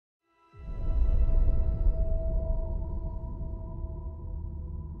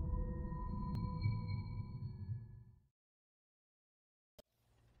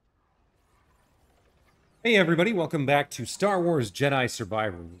Hey everybody, welcome back to Star Wars Jedi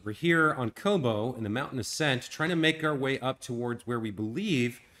Survivor. We're here on Kobo in the Mountain Ascent, trying to make our way up towards where we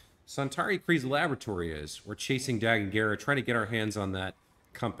believe Santari Kree's laboratory is. We're chasing Dag and Gara, trying to get our hands on that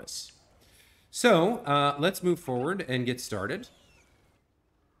compass. So, let's move forward and get started.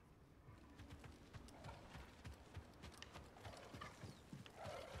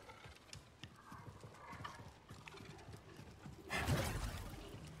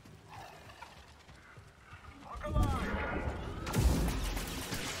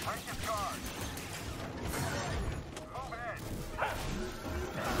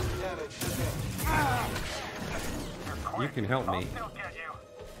 You can help me.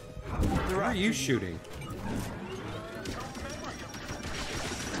 Where are you shooting?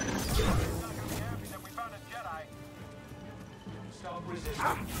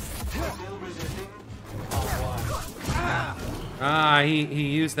 Ah, he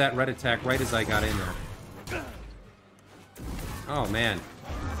used that red attack right as I got in there. Oh, man.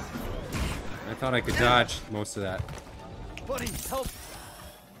 I thought I could dodge most of that. Buddy, help!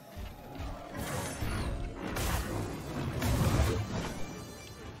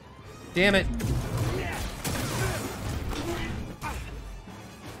 Damn it!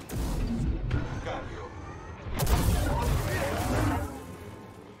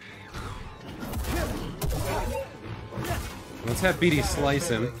 Let's have BD slice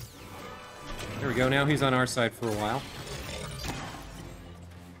him. There we go, now he's on our side for a while.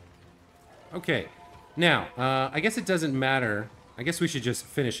 Okay, now, I guess it doesn't matter. I guess we should just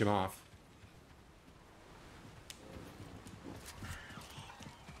finish him off.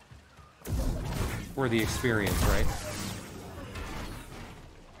 For the experience, right?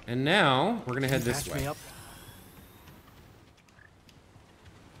 And now, we're gonna head this way.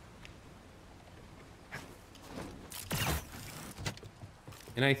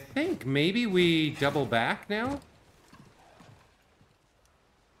 And I think maybe we double back now?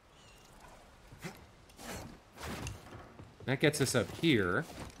 That gets us up here.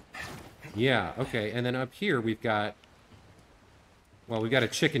 Yeah, okay, and then up here we've got... Well, we've got a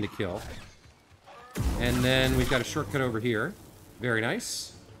chicken to kill. And then we've got a shortcut over here. Very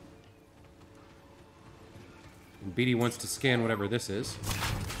nice. And BD wants to scan whatever this is.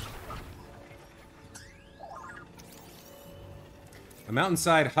 A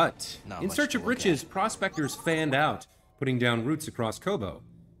mountainside hut. In search of riches, prospectors fanned out, putting down roots across Kobo.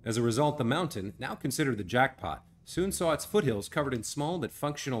 As a result, the mountain, now considered the jackpot, soon saw its foothills covered in small but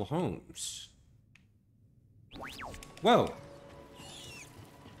functional homes. Whoa!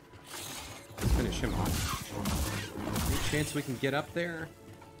 Let's finish him off. Any chance we can get up there?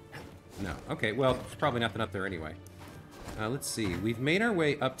 No. Okay, well, there's probably nothing up there anyway. Let's see. We've made our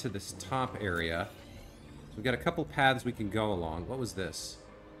way up to this top area. So we've got a couple paths we can go along. What was this?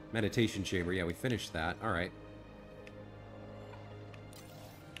 Meditation chamber. Yeah, we finished that. All right.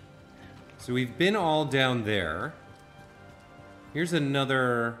 So we've been all down there. Here's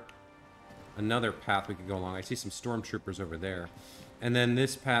another path we could go along. I see some stormtroopers over there. And then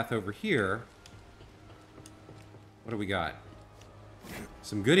this path over here. What do we got?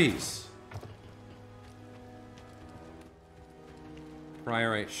 Some goodies.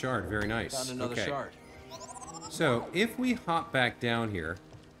 Priorite shard. Very nice. Found another shard. So, if we hop back down here,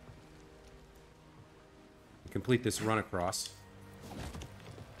 complete this run across.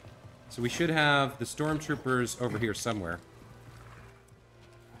 So we should have the stormtroopers over here somewhere.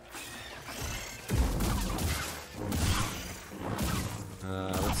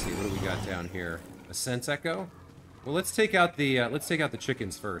 Let's see, what do we got down here? A sense echo? Well, let's take out the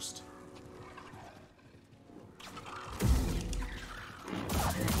chickens first.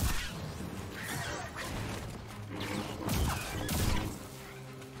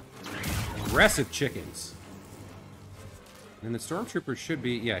 Aggressive chickens. And the stormtrooper should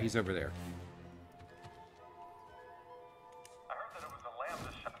be... Yeah, he's over there. I heard that it was a lamb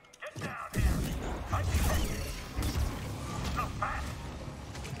that shot. Get down here! I see you. So fast!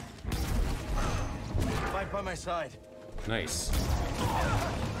 Right by my side. Nice.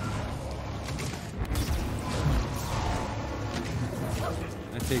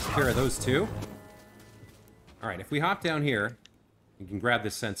 That takes care of those two. Alright, if we hop down here, we can grab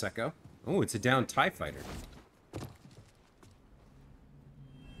this sense echo. Oh, it's a downed TIE fighter.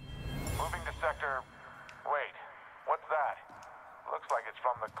 Moving to sector... Wait, what's that? Looks like it's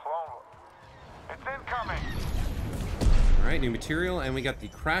from the clone... It's incoming! Alright, new material, and we got the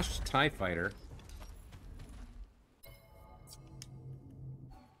crashed TIE fighter.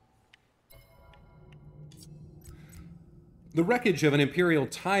 The wreckage of an Imperial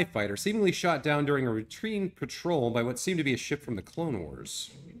TIE fighter, seemingly shot down during a routine patrol by what seemed to be a ship from the Clone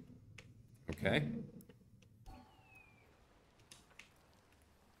Wars. Okay.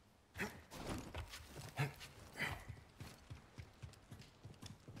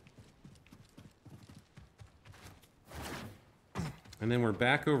 And then we're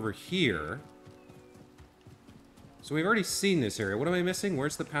back over here. So we've already seen this area. What am I missing?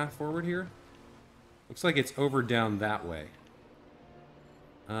 Where's the path forward here? Looks like it's over down that way.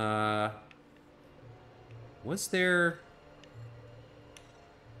 Was there...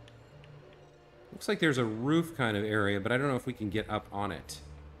 Looks like there's a roof kind of area, but I don't know if we can get up on it.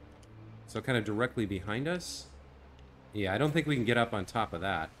 So kind of directly behind us? Yeah, I don't think we can get up on top of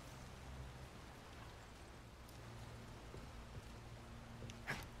that.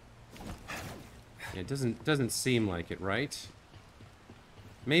 It doesn't seem like it, right?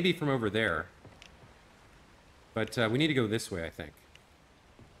 Maybe from over there. But we need to go this way, I think.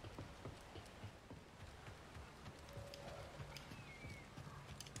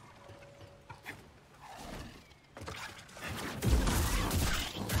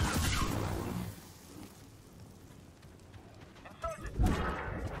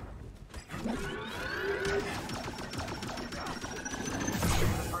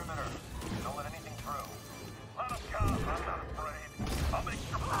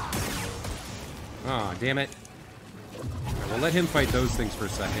 Aw, damn it. Right, we'll let him fight those things for a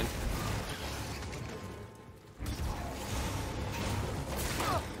second.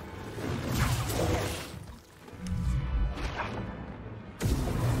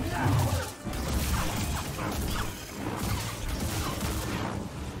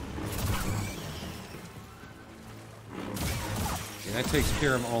 Okay, that takes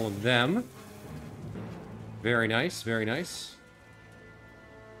care of all of them. Very nice, very nice.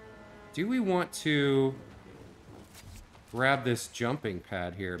 Do we want to grab this jumping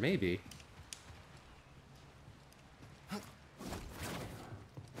pad here? Maybe.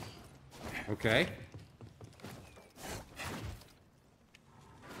 Okay.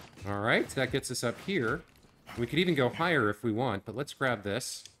 Alright, that gets us up here. We could even go higher if we want, but let's grab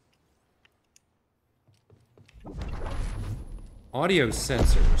this. Audio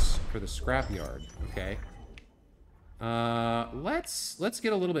sensors for the scrapyard. Okay. Let's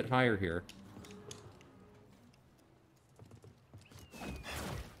get a little bit higher here.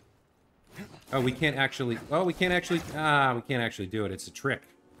 Oh, we can't actually... Oh, we can't actually... Ah, we can't actually do it. It's a trick.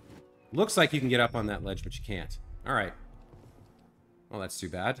 Looks like you can get up on that ledge, but you can't. Alright. Well, that's too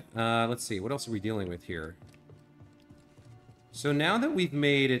bad. Let's see. What else are we dealing with here? So now that we've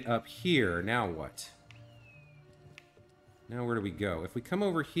made it up here, now what? Now where do we go? If we come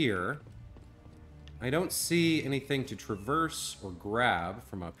over here... I don't see anything to traverse or grab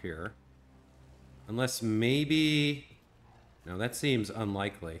from up here. Unless maybe... No, that seems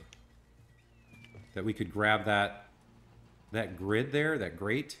unlikely. That we could grab that grid there, that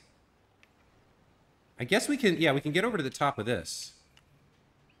grate. I guess we can... Yeah, we can get over to the top of this.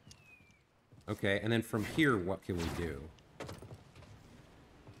 Okay, and then from here, what can we do?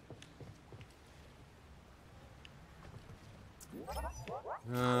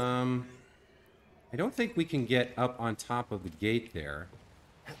 I don't think we can get up on top of the gate there.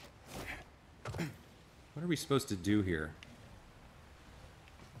 What are we supposed to do here?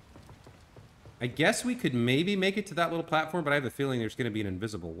 I guess we could maybe make it to that little platform, but I have a feeling there's going to be an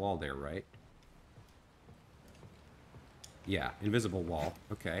invisible wall there, right? Yeah, invisible wall.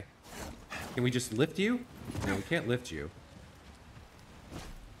 Okay. Can we just lift you? No, we can't lift you.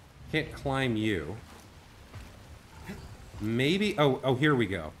 Can't climb you. Maybe... Oh, here we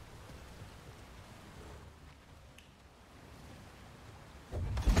go.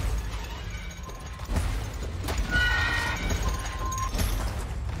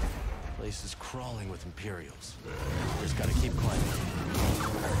 Place is crawling with Imperials. Just gotta keep climbing.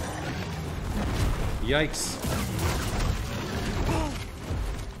 Yikes.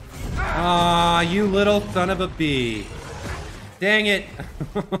 Ah, you little son of a bee. Dang it.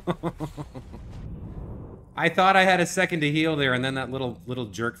 I thought I had a second to heal there, and then that little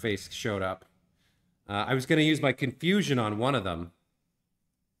jerk face showed up. I was going to use my confusion on one of them.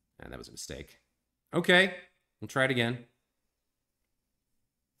 And that was a mistake. Okay, we'll try it again.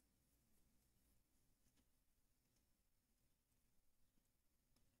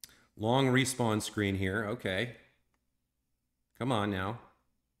 Long respawn screen here. Okay. Come on now.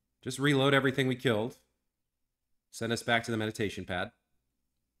 Just reload everything we killed. Send us back to the meditation pad.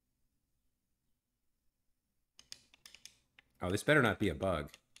 Oh, this better not be a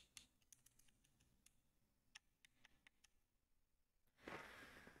bug.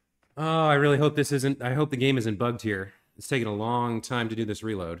 Oh, I really hope this isn't... I hope the game isn't bugged here. It's taking a long time to do this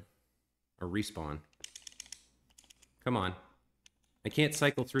reload. Or respawn. Come on. I can't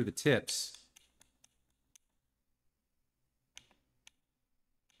cycle through the tips.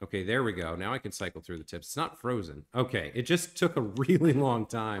 Okay, there we go. Now I can cycle through the tips. It's not frozen. Okay, it just took a really long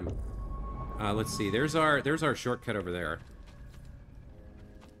time. Let's see. There's our shortcut over there.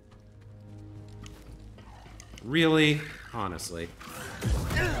 Really? Honestly.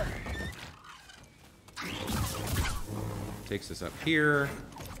 Takes us up here.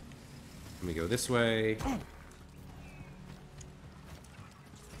 Let me go this way. Are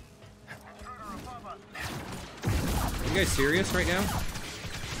you guys serious right now?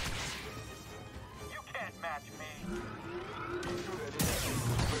 You can't match me.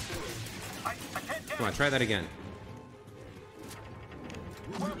 I can't get Come on, try that again.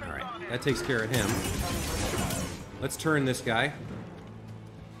 Alright, that takes care of him. Let's turn this guy.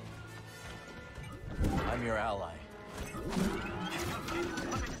 I'm your ally.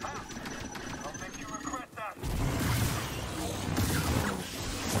 I'll make you regret that.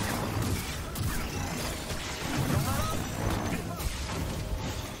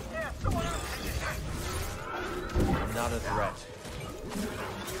 Yeah, someone else take it. I'm not a threat.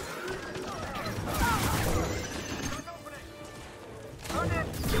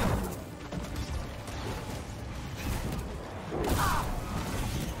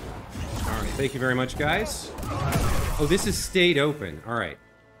 Alright, thank you very much, guys. Oh, this is stayed open. Alright.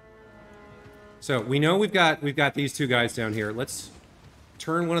 So, we know we've got these two guys down here. Let's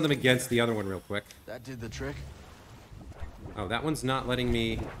turn one of them against the other one real quick. That did the trick. Oh, that one's not letting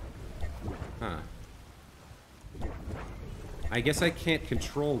me... Huh. I guess I can't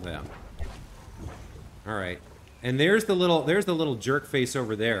control them. Alright. And there's the little jerk face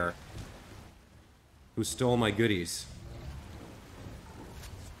over there who stole my goodies.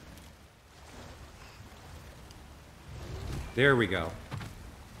 There we go.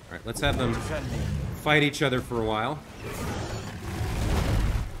 Alright, let's have them Defend me. fight each other for a while.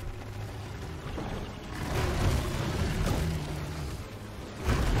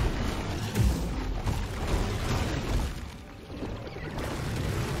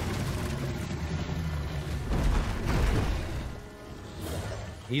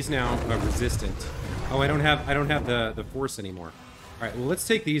 He's now resistant. Oh, I don't have the force anymore. All right, well, let's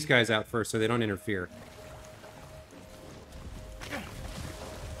take these guys out first so they don't interfere.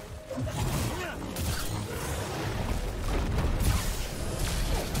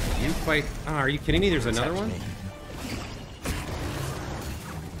 You fight. Oh, are you kidding me? There's another one? Me.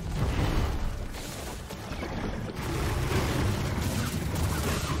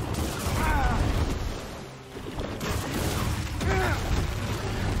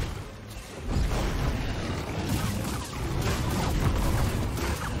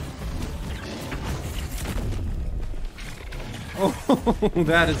 Oh,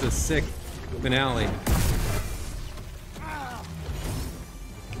 that is a sick finale.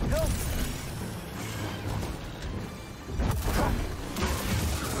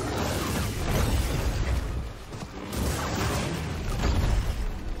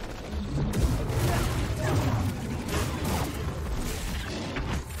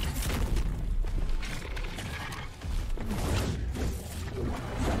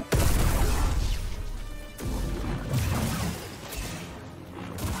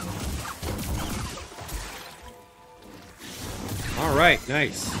 Alright,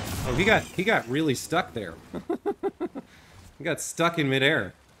 nice. Oh, he got really stuck there. He got stuck in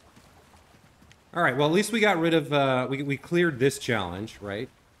midair. Alright, well, at least we got rid of, we cleared this challenge, right?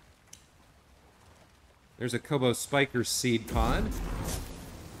 There's a Kobo Spiker seed pod.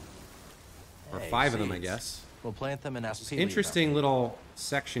 Or Hey, 5 of them, I seeds. guess. We'll plant them and ask Peely about Interesting little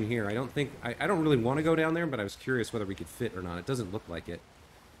section here. I don't really want to go down there, but I was curious whether we could fit or not. It doesn't look like it.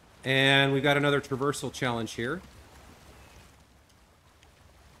 And we've got another traversal challenge here.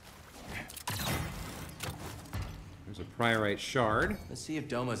 There's a priorite shard. Let's see if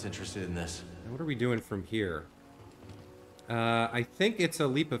Doma's interested in this. And what are we doing from here? I think it's a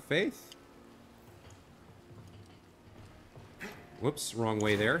leap of faith. Whoops, wrong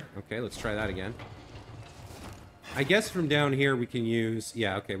way there. Okay, let's try that again. I guess from down here we can use...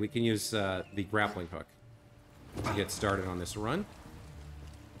 Yeah, okay, we can use the grappling hook to get started on this run.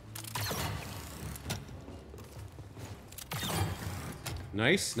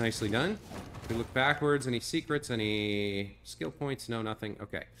 Nice, nicely done. We look backwards. Any secrets? Any skill points? No, nothing.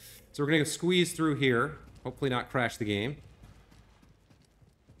 Okay. So we're going to squeeze through here. Hopefully not crash the game.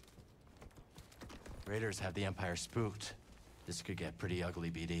 Raiders have the Empire spooked. This could get pretty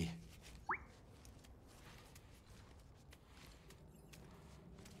ugly, BD.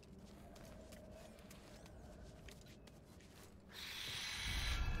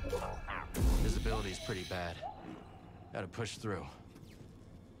 Visibility's pretty bad. Gotta push through.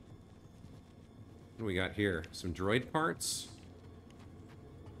 What do we got here? Some droid parts.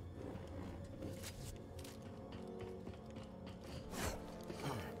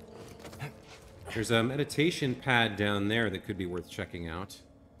 There's a meditation pad down there that could be worth checking out.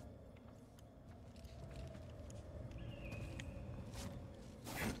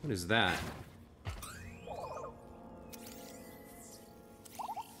 What is that?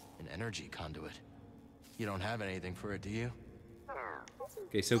 An energy conduit. You don't have anything for it, do you?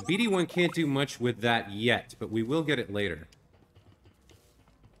 Okay, so BD1 can't do much with that yet, but we will get it later.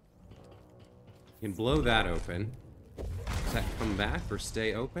 You can blow that open. Does that come back or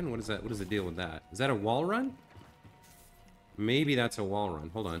stay open? What is that? What is the deal with that? Is that a wall run? Maybe that's a wall run.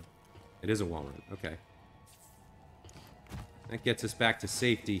 Hold on. It is a wall run. Okay. That gets us back to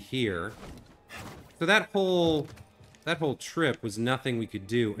safety here. So that whole trip was nothing we could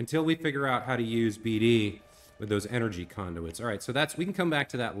do until we figure out how to use BD with those energy conduits. All right, so we can come back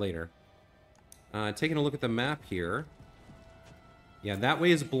to that later. Taking a look at the map here. Yeah, that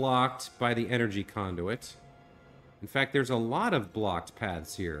way is blocked by the energy conduit. In fact, there's a lot of blocked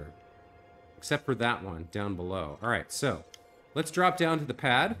paths here. Except for that one down below. All right, so let's drop down to the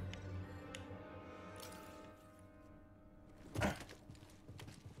pad.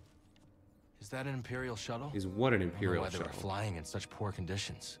 Is that an Imperial shuttle? Is what an Imperial I don't know why shuttle. they were flying in such poor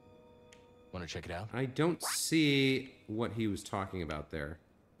conditions. Want to check it out? I don't see what he was talking about there.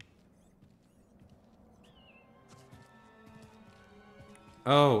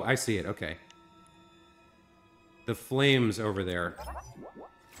 Oh, I see it. Okay. The flames over there,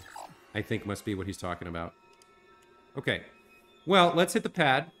 I think must be what he's talking about. Okay. Well, let's hit the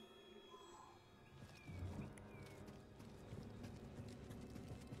pad.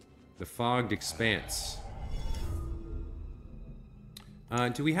 The fogged expanse.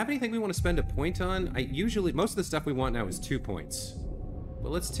 Do we have anything we want to spend a point on? Most of the stuff we want now is 2 points.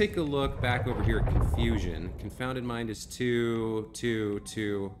 But let's take a look back over here at Confusion. Confounded Mind is 2, 2,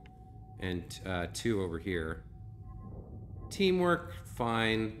 2, and 2 over here. Teamwork,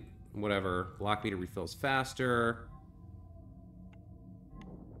 fine, whatever. Block meter refills faster.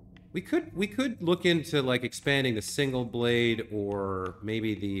 We could look into like expanding the single blade or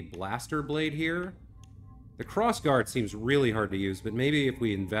maybe the blaster blade here. The crossguard seems really hard to use, but maybe if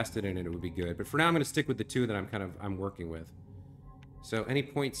we invested in it, it would be good. But for now, I'm going to stick with the 2 that I'm working with. So any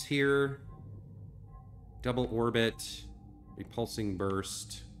points here? Double orbit, repulsing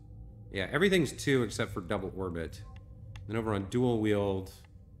burst. Yeah, everything's 2 except for double orbit. Then over on dual wield,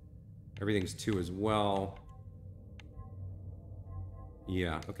 everything's 2 as well.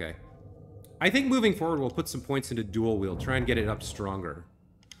 Yeah, okay. I think moving forward, we'll put some points into dual wield, try and get it up stronger.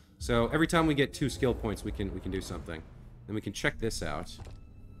 So every time we get 2 skill points, we can do something. Then we can check this out.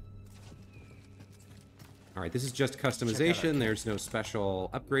 All right, this is just customization. There's no special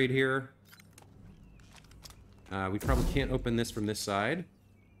upgrade here. We probably can't open this from this side.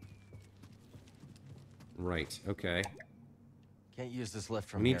 Right, okay. Can't use this lift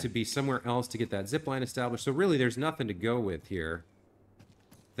from We here. need to be somewhere else to get that zip line established. So really, there's nothing to go with here.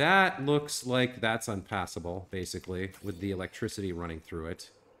 That looks like that's unpassable, basically, with the electricity running through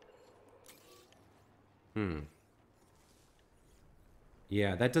it.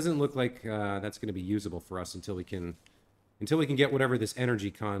 Yeah, that doesn't look like that's going to be usable for us until we can get whatever this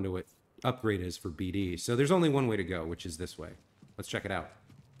energy conduit upgrade is for BD. So there's only one way to go, which is this way. Let's check it out.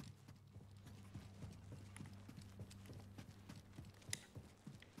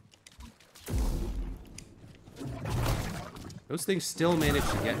 Those things still manage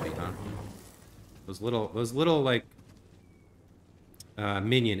to get me, huh? Those little like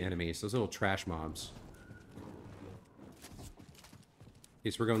minion enemies, those little trash mobs. Okay,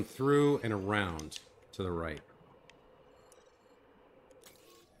 so we're going through and around to the right.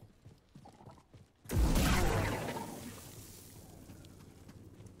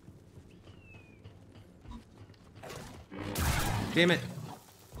 Damn it!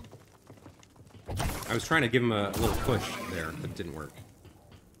 I was trying to give him a little push there, but it didn't work.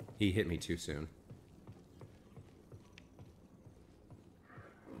 He hit me too soon.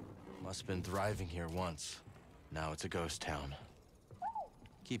 Must have been thriving here once. Now it's a ghost town.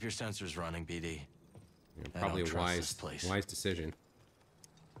 Keep your sensors running, BD. Yeah, probably a wise decision.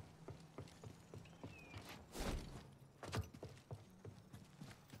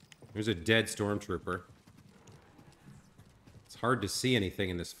 There's a dead stormtrooper. It's hard to see anything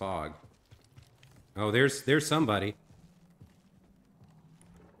in this fog. Oh, there's somebody.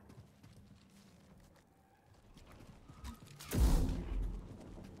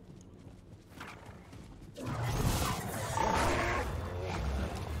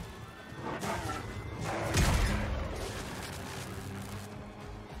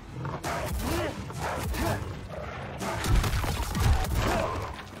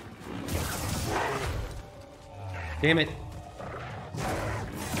 Damn it.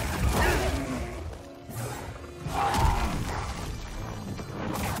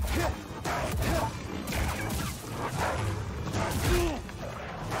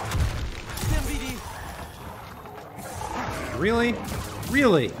 Really?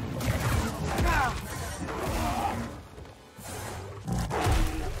 Really?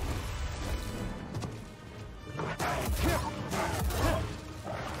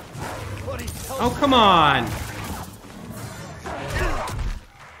 Oh, come on!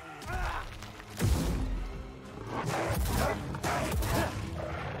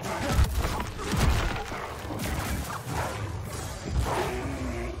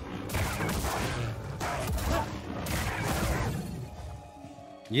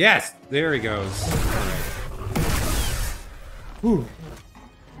 Yes! There he goes. Alright. Whew.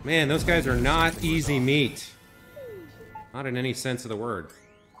 Man, those guys are not easy meat. Not in any sense of the word.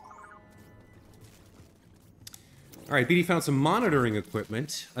 Alright, BD found some monitoring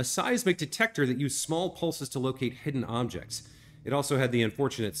equipment. A seismic detector that used small pulses to locate hidden objects. It also had the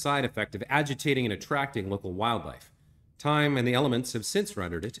unfortunate side effect of agitating and attracting local wildlife. Time and the elements have since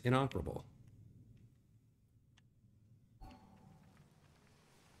rendered it inoperable.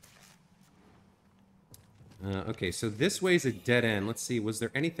 Okay, so this way's a dead end. Let's see, was there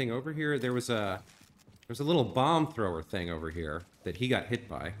anything over here? There was a little bomb thrower thing over here that he got hit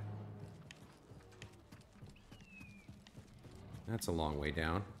by. That's a long way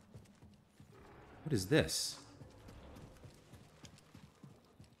down. What is this?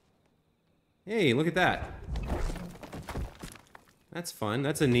 Hey, look at that. That's fun.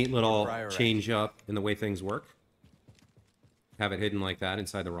 That's a neat little change up in the way things work. Have it hidden like that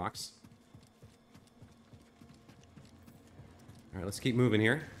inside the rocks. Alright, let's keep moving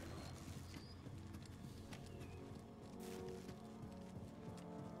here.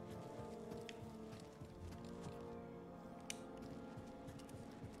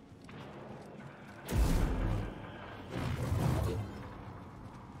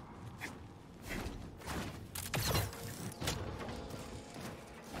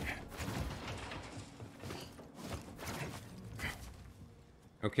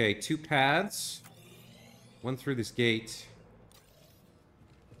 Okay, 2 paths. One through this gate.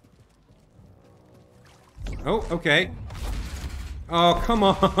 Oh, okay. Oh, come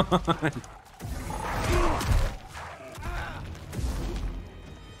on.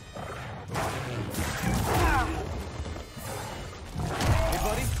 Hey,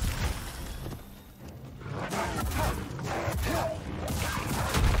 buddy.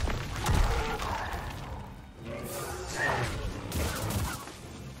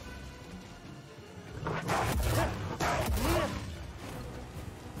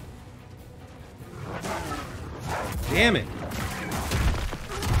 Damn it.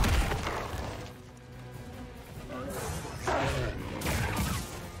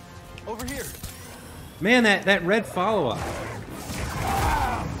 Over here. Man, that red follow-up.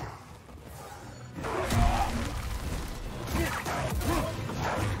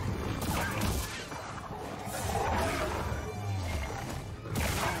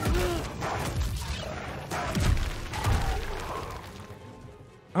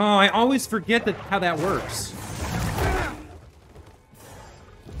 Oh, I always forget how that works.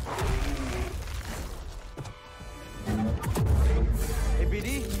 Hey,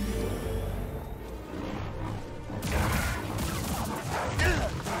 BD.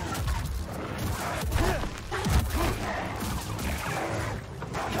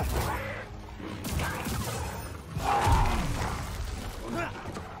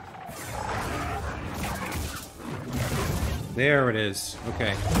 There it is.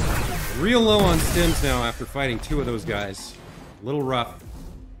 Okay. Real low on stims now after fighting 2 of those guys. A little rough.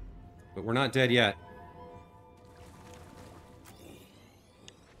 But we're not dead yet.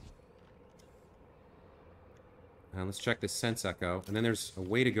 Let's check this sense echo. And then there's a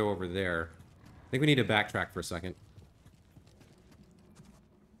way to go over there. I think we need to backtrack for a second.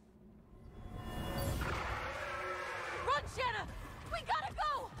 Run, Shanna! We gotta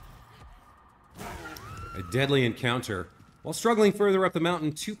go! A deadly encounter. While struggling further up the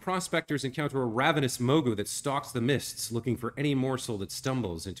mountain, 2 prospectors encounter a ravenous mogu that stalks the mists, looking for any morsel that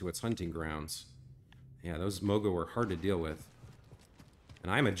stumbles into its hunting grounds. Yeah, those mogu are hard to deal with.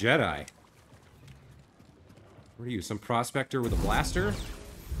 And I'm a Jedi. What are you, some prospector with a blaster?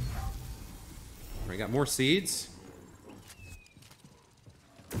 I got more seeds.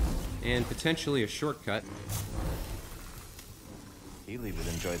 And potentially a shortcut. Healy would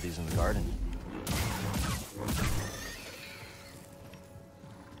enjoy these in the garden.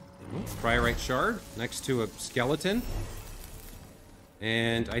 Priorite shard next to a skeleton.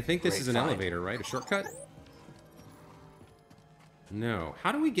 And I think this is an elevator, right? A shortcut? No.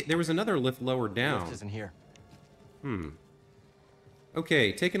 How do we get... There was another lift lower down. Lift isn't here.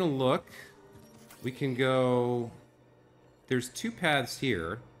 Okay, taking a look. We can go... There's 2 paths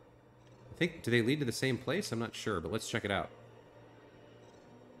here. I think... Do they lead to the same place? I'm not sure, but let's check it out.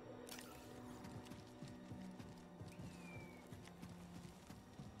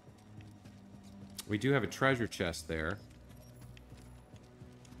 We do have a treasure chest there.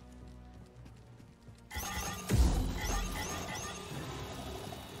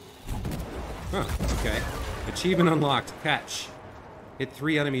 Huh, okay. Achievement unlocked. Catch. Hit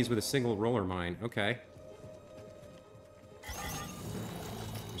 3 enemies with a single roller mine. Okay.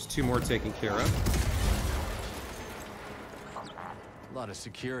 There's 2 more taken care of. A lot of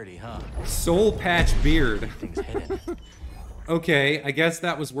security, huh? Soul Patch Beard. Things hidden. Okay, I guess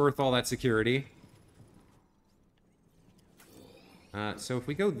that was worth all that security. So if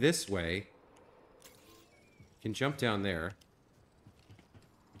we go this way, we can jump down there.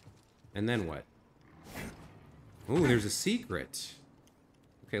 And then what? Ooh, there's a secret.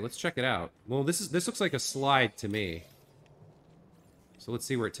 Okay, let's check it out. Well, this looks like a slide to me. So let's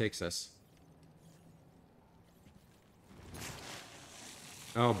see where it takes us.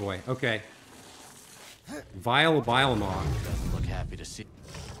 Oh boy, okay. Vile Bile Maw. Doesn't look happy to see.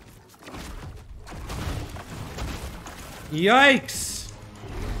 Yikes!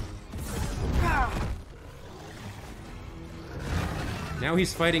 Now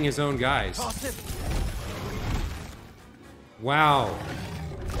he's fighting his own guys. Wow.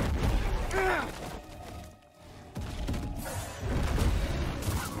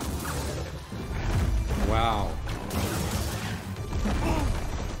 Wow.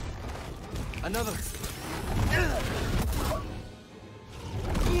 Another.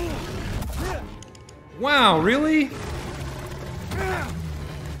 Wow, really?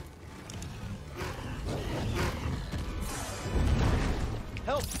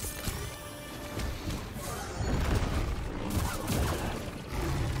 Help.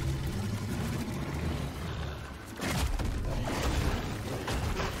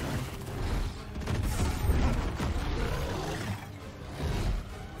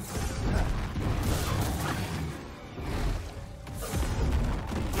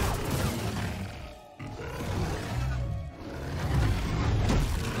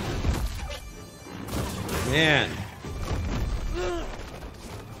 Man.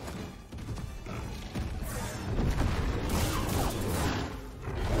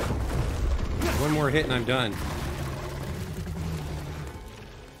 One more hit and I'm done.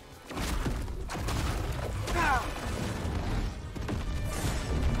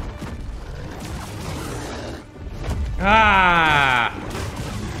 Ah!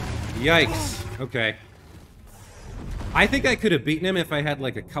 Yikes. Okay. I think I could have beaten him if I had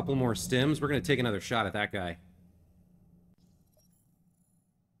like a couple more stims. We're gonna take another shot at that guy.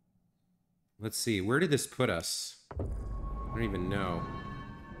 Let's see, where did this put us? I don't even know.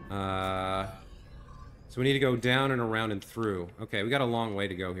 So we need to go down and around and through. Okay, we got a long way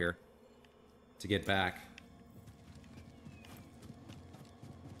to go here to get back.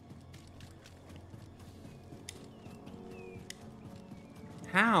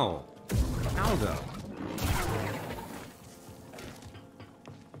 How? How though?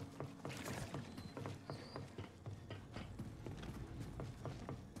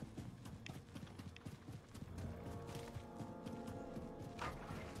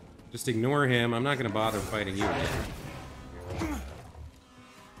 Just ignore him. I'm not going to bother fighting you again.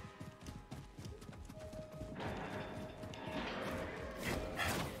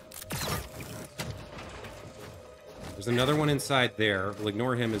 There's another one inside there. We'll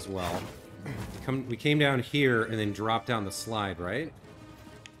ignore him as well. We came down here and then dropped down the slide, right?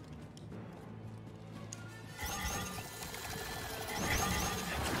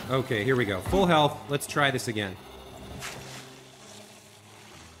 Okay, here we go. Full health. Let's try this again.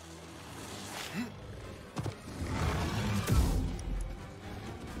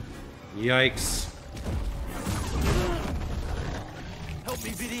 Yikes. Help me,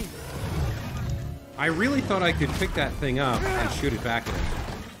 BD. I really thought I could pick that thing up and shoot it back at him.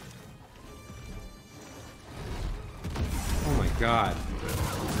 Oh my god.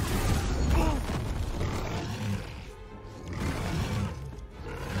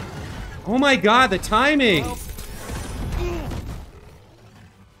 Oh my god, the timing!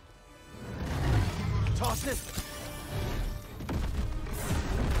 Toss it.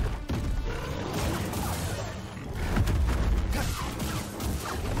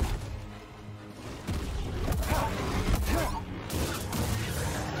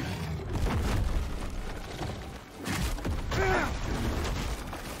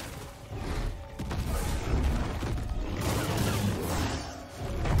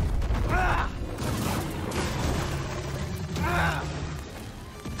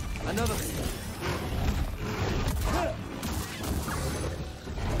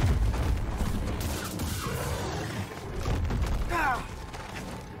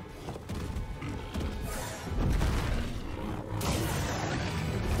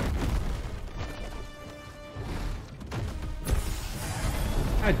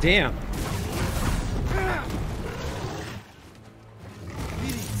 God damn.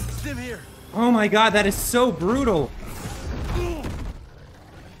 Stim here. Oh my god, that is so brutal.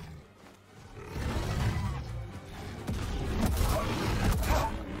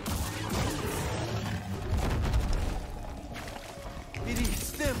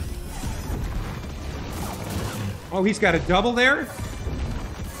 Stim. Oh, he's got a double there?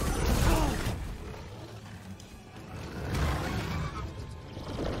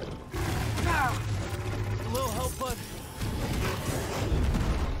 A little help, bud.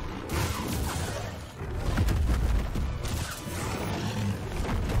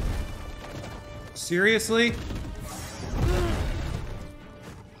 Seriously?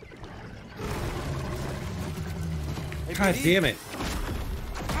 God damn it.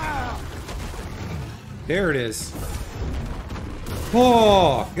 There it is.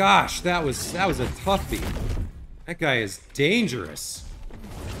 Oh gosh, that was a toughie. That guy is dangerous.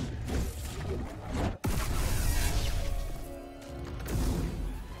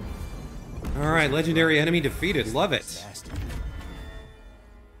 Alright, legendary enemy defeated. Love it.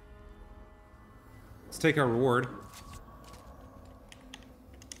 Let's take our reward.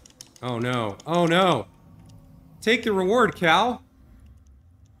 Oh no. Oh no. Take the reward, Cal.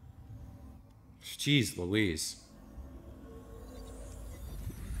 Jeez Louise.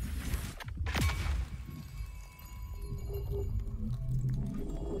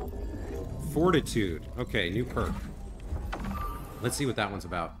 Fortitude. Okay, new perk. Let's see what that one's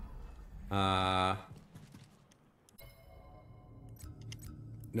about. No,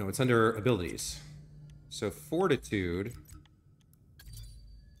 it's under abilities. So Fortitude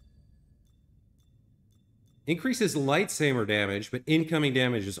increases lightsaber damage, but incoming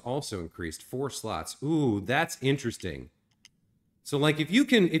damage is also increased. 4 slots. Ooh, that's interesting. So like if you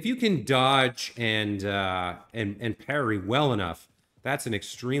can dodge and parry well enough, that's an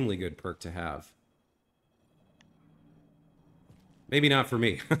extremely good perk to have. Maybe not for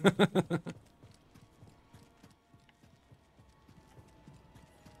me.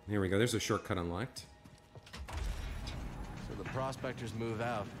 Here we go. There's a shortcut unlocked. So the prospectors move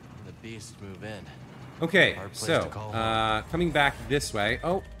out, and the beasts move in. Okay, Hard place so to call home. coming back this way.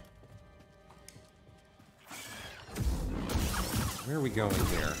 Oh, where are we going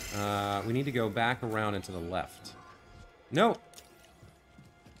here? We need to go back around and to the left. No.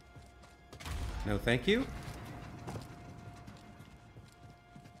 No, thank you.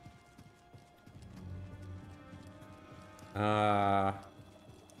 I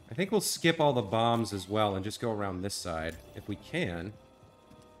think we'll skip all the bombs as well and just go around this side if we can.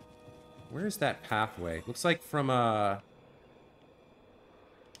 Where's that pathway? Looks like from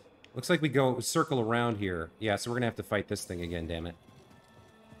looks like we go circle around here. Yeah, so we're gonna have to fight this thing again, damn it.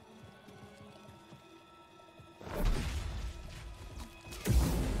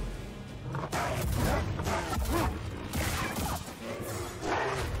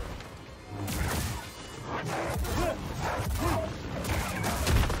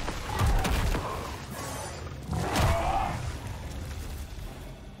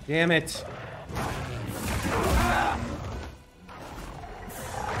 Damn it.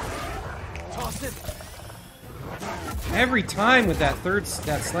 Toss it. Every time with that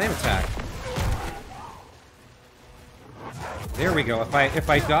slam attack. There we go. If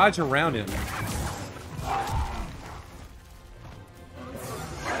I dodge around him.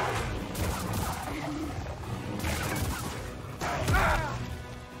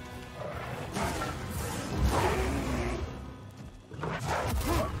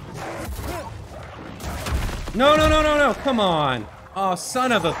 No, no, no, no, no. Come on. Oh,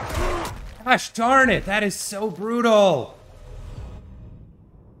 son of a... Gosh darn it. That is so brutal.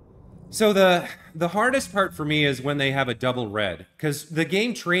 So the hardest part for me is when they have a double red. Because the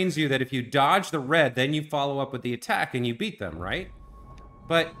game trains you that if you dodge the red, then you follow up with the attack and you beat them, right?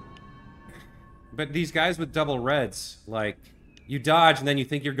 But these guys with double reds, like, you dodge and then you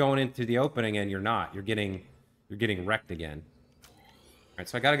think you're going into the opening and you're not. You're getting wrecked again. Alright,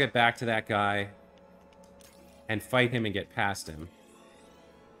 so I gotta get back to that guy and fight him and get past him.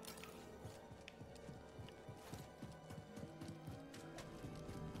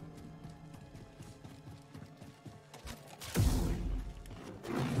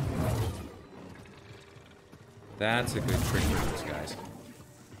 That's a good trick for these guys.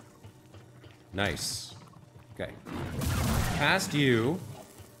 Nice. Okay. Past you.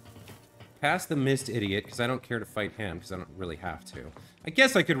 Past the mist idiot, because I don't care to fight him, because I don't really have to. I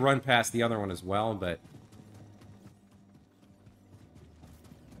guess I could run past the other one as well, but...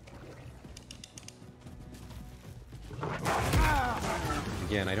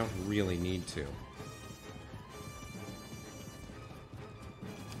 Again, I don't really need to.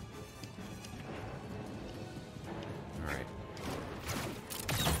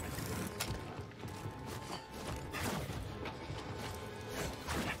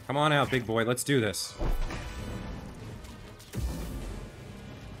 Come on out, big boy. Let's do this.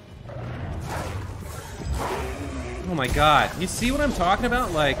 Oh my god. You see what I'm talking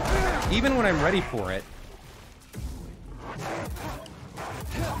about? Like, even when I'm ready for it.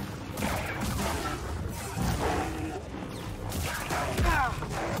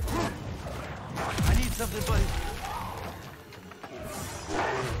 I need something, buddy.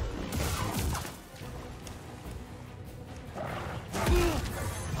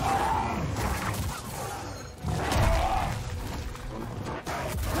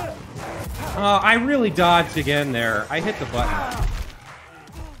 I really dodged again there. I hit the button.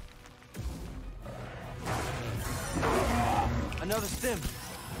 Another stim.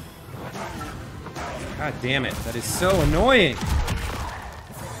 God damn it. That is so annoying.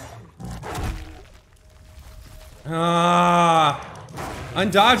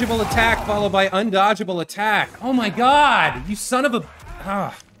 Undodgeable attack followed by undodgeable attack. Oh my god. You son of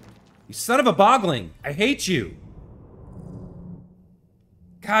a... you son of a bogling. I hate you.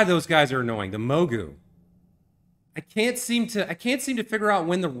 God, those guys are annoying. The Mogu. I can't seem to figure out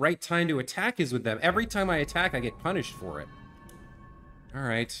when the right time to attack is with them. Every time I attack, I get punished for it. All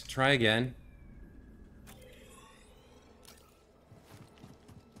right, try again.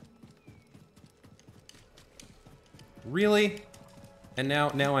 Really? And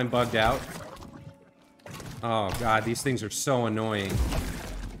now I'm bugged out. Oh god, these things are so annoying.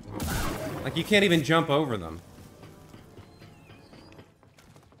 Like you can't even jump over them.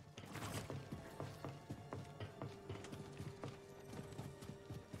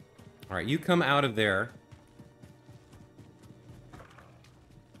 All right, you come out of there.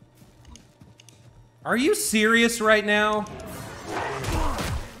 Are you serious right now?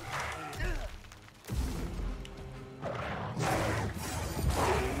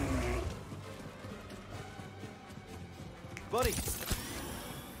 Buddy.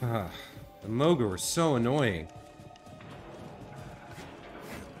 The Mogu are so annoying.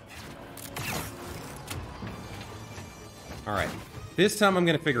 All right, this time I'm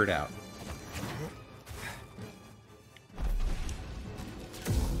gonna figure it out.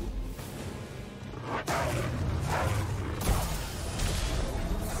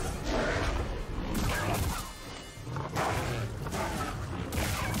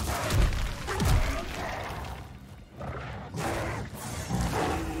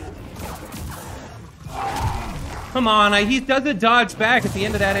 Come on, he does a dodge back at the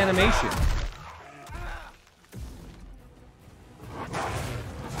end of that animation.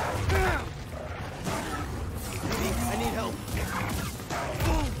 I need help.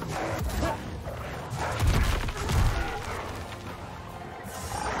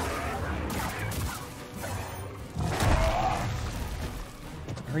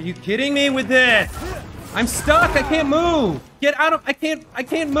 Are you kidding me with this? I'm stuck. I can't move. Get out of... I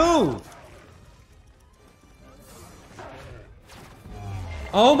can't move.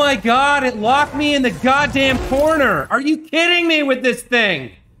 Oh my god, it locked me in the goddamn corner. Are you kidding me with this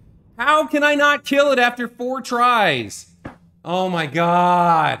thing? How can I not kill it after 4 tries? Oh my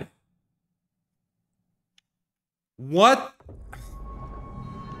god. What?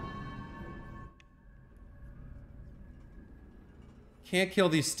 Can't kill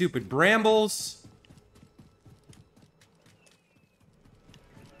these stupid brambles.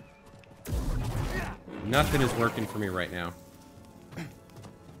 Nothing is working for me right now.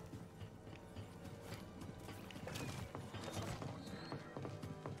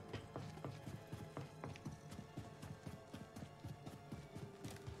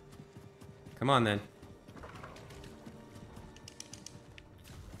 Come on, then.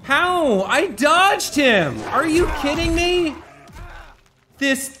 How? I dodged him! Are you kidding me?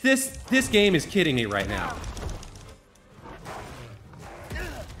 This game is kidding me right now.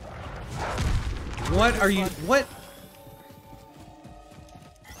 What are you... What?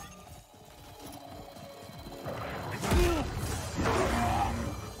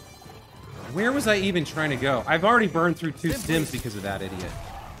 Where was I even trying to go? I've already burned through 2 stims because of that idiot.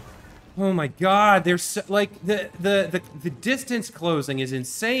 Oh my god, there's so, like the distance closing is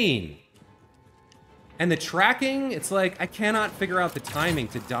insane. And the tracking, it's like I cannot figure out the timing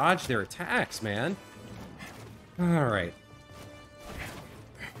to dodge their attacks, man. All right.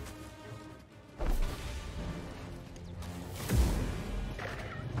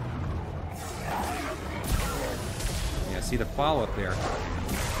 Yeah, see the follow-up there.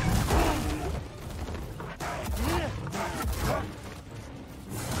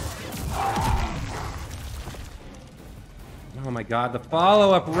 Oh my god, the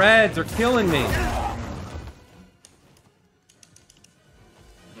follow-up reds are killing me.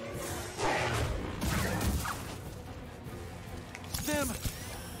 Stim.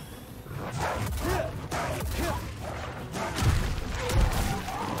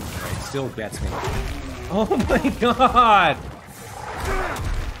 still gets me. Oh my god!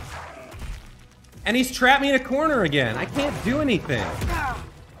 And he's trapped me in a corner again. I can't do anything.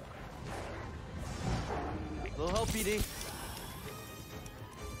 Little help, BD.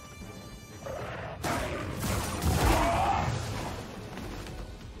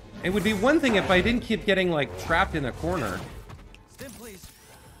 It would be one thing if I didn't keep getting, like, trapped in a corner. Stim, please.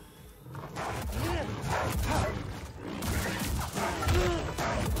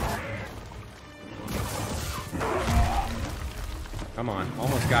 Come on,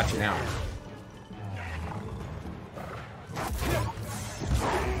 almost got you now.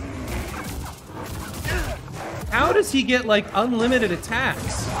 How does he get, like, unlimited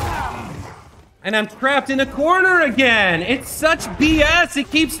attacks? And I'm trapped in a corner again! It's such BS!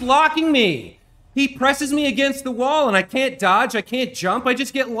 It keeps locking me! He presses me against the wall and I can't dodge, I can't jump, I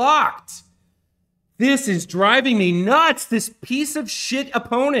just get locked! This is driving me nuts! This piece of shit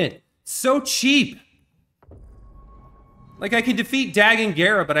opponent! So cheap! Like, I can defeat Dag and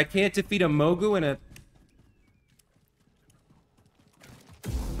Gara, but I can't defeat a Mogu in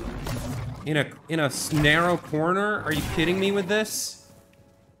a narrow corner? Are you kidding me with this?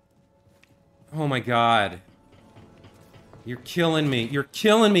 Oh my god. You're killing me. You're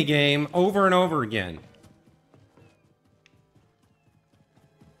killing me, game. Over and over again.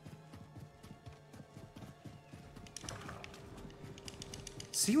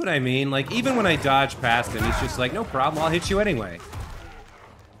 See what I mean? Like, even when I dodge past him, he's just like, no problem, I'll hit you anyway.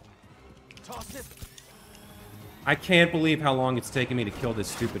 Toss it. I can't believe how long it's taken me to kill this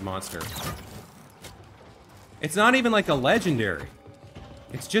stupid monster. It's not even like a legendary.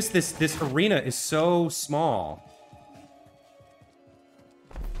 It's just this arena is so small.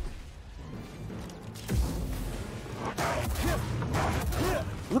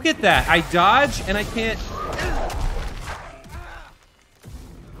 Look at that. I dodge and I can't.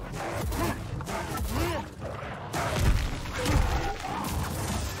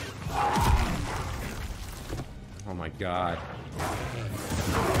 Oh my god.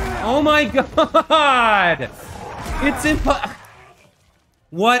 Oh my god! It's impossible.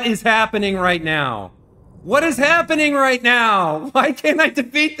 What is happening right now? What is happening right now? Why can't I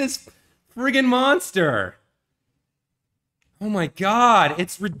defeat this friggin' monster? Oh my god,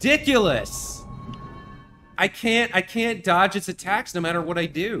 it's ridiculous. I can't dodge its attacks no matter what I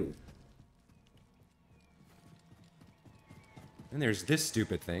do. And there's this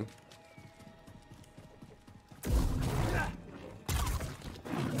stupid thing.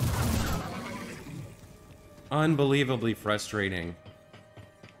 Unbelievably frustrating.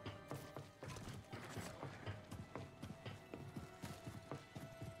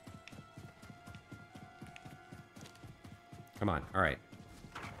 Come on, all right.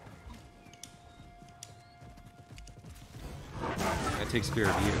 That takes care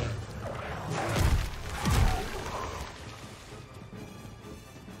of you.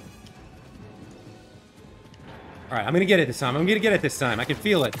 All right, I'm gonna get it this time. I'm gonna get it this time. I can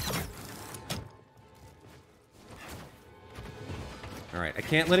feel it. All right, I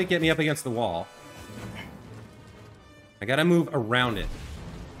can't let it get me up against the wall. I gotta move around it.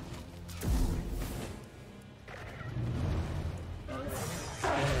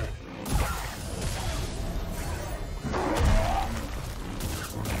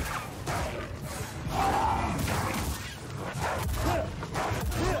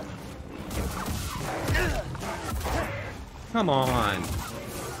 Come on.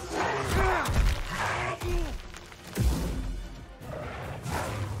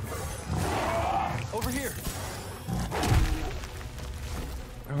 Over here.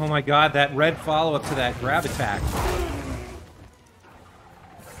 Oh my god, that red follow-up to that grab attack.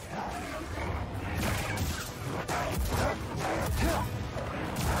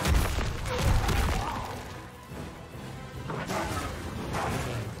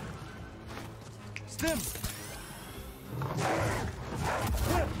 Stim.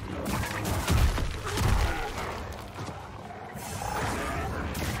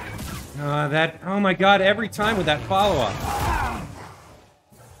 Oh my god, every time with that follow-up.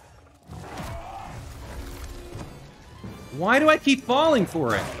 Why do I keep falling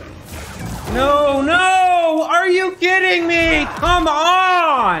for it? No, no! Are you kidding me? Come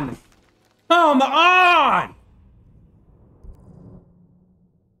on! Come on!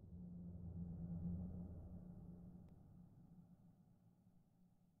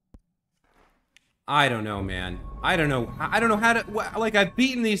 I don't know, man. I don't know how to, like, I've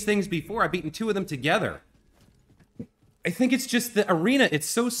beaten these things before. I've beaten 2 of them together. I think it's just the arena. It's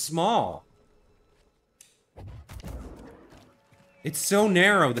so small. It's so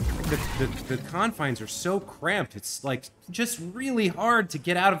narrow. The confines are so cramped. It's like just really hard to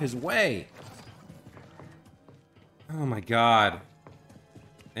get out of his way. Oh my god.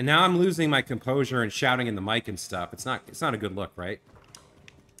 And now I'm losing my composure and shouting in the mic and stuff. It's not a good look, right?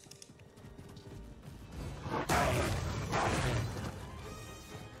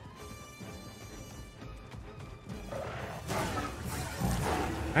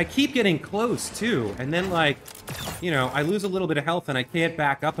 I keep getting close, too, and then, like, you know, I lose a little bit of health and I can't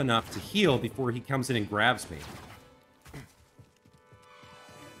back up enough to heal before he comes in and grabs me.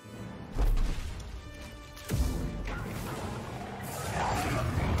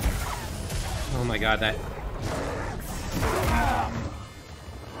 Oh my god, that...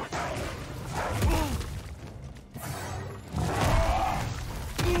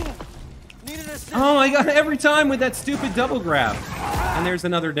 Oh my god, every time with that stupid double grab. And there's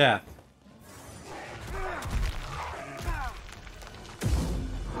another death.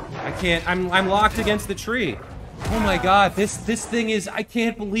 I can't, I'm locked against the tree. Oh my god, this thing is, I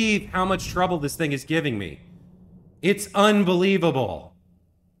can't believe how much trouble this thing is giving me. It's unbelievable.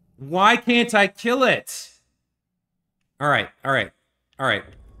 Why can't I kill it? Alright.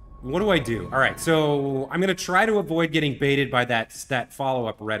 What do I do? Alright, so I'm gonna try to avoid getting baited by that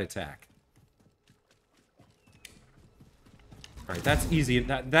follow-up red attack. Alright, that's easy.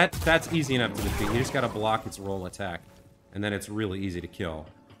 That's easy enough to defeat. You just gotta block its roll attack. And then it's really easy to kill.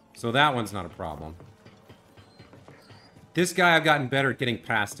 So that one's not a problem. This guy, I've gotten better at getting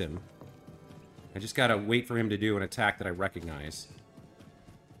past him. I just gotta wait for him to do an attack that I recognize.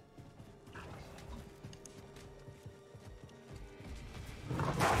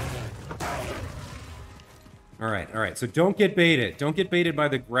 Alright, so don't get baited. Don't get baited by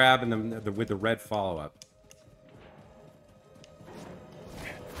the grab and with the red follow-up.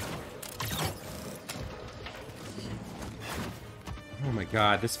 Oh my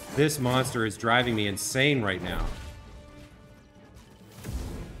god, this monster is driving me insane right now.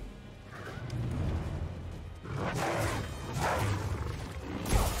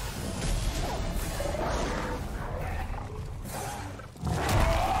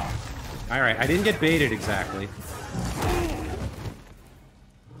 Alright, I didn't get baited exactly.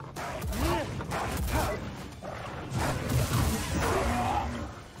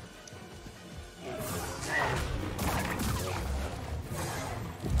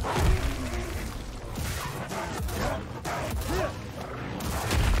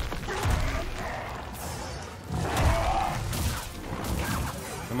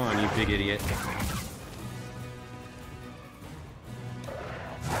 Come on, you big idiot.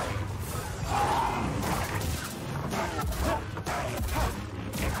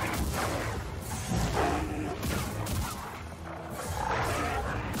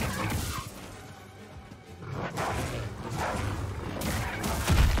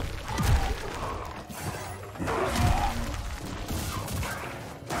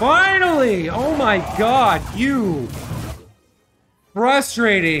 Finally! Oh my god, you...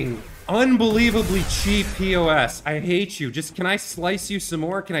 Frustrating, unbelievably cheap POS. I hate you. Just, can I slice you some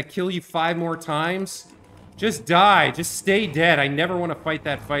more? Can I kill you 5 more times? Just die. Just stay dead. I never want to fight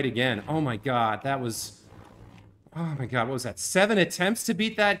that fight again. Oh my god, that was... Oh my god, what was that? 7 attempts to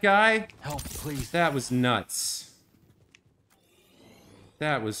beat that guy? Help, please. That was nuts.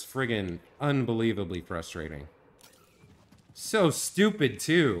 That was friggin' unbelievably frustrating. So stupid,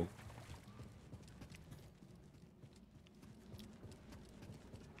 too.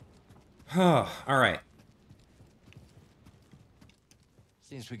 Alright.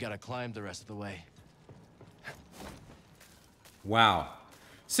 Seems we gotta climb the rest of the way. Wow.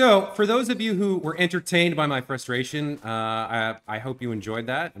 So, for those of you who were entertained by my frustration, I hope you enjoyed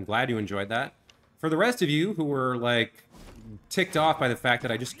that. I'm glad you enjoyed that. For the rest of you who were, like, ticked off by the fact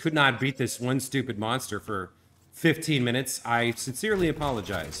that I just could not beat this one stupid monster for 15 minutes, I sincerely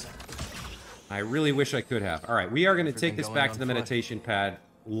apologize. I really wish I could have. Alright, we are going to take this back to the meditation pad,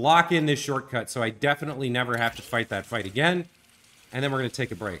 lock in this shortcut so I definitely never have to fight that fight again, and then we're going to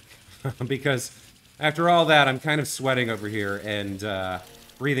take a break. Because after all that, I'm kind of sweating over here and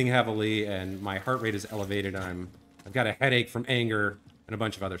breathing heavily, and my heart rate is elevated, and I've got a headache from anger and a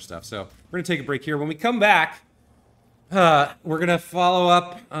bunch of other stuff. So we're going to take a break here. When we come back, we're going to follow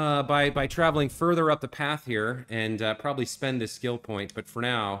up by traveling further up the path here and probably spend this skill point. But for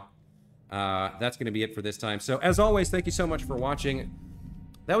now, that's going to be it for this time. So as always, thank you so much for watching.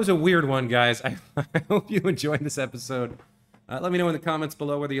 That was a weird one, guys. I hope you enjoyed this episode. Let me know in the comments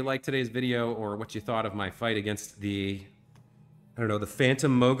below whether you liked today's video or what you thought of my fight against the, I don't know, the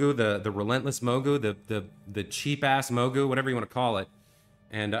Phantom Mogu, the Relentless Mogu, the cheap-ass Mogu, whatever you want to call it.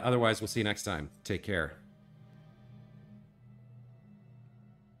 And otherwise, we'll see you next time. Take care.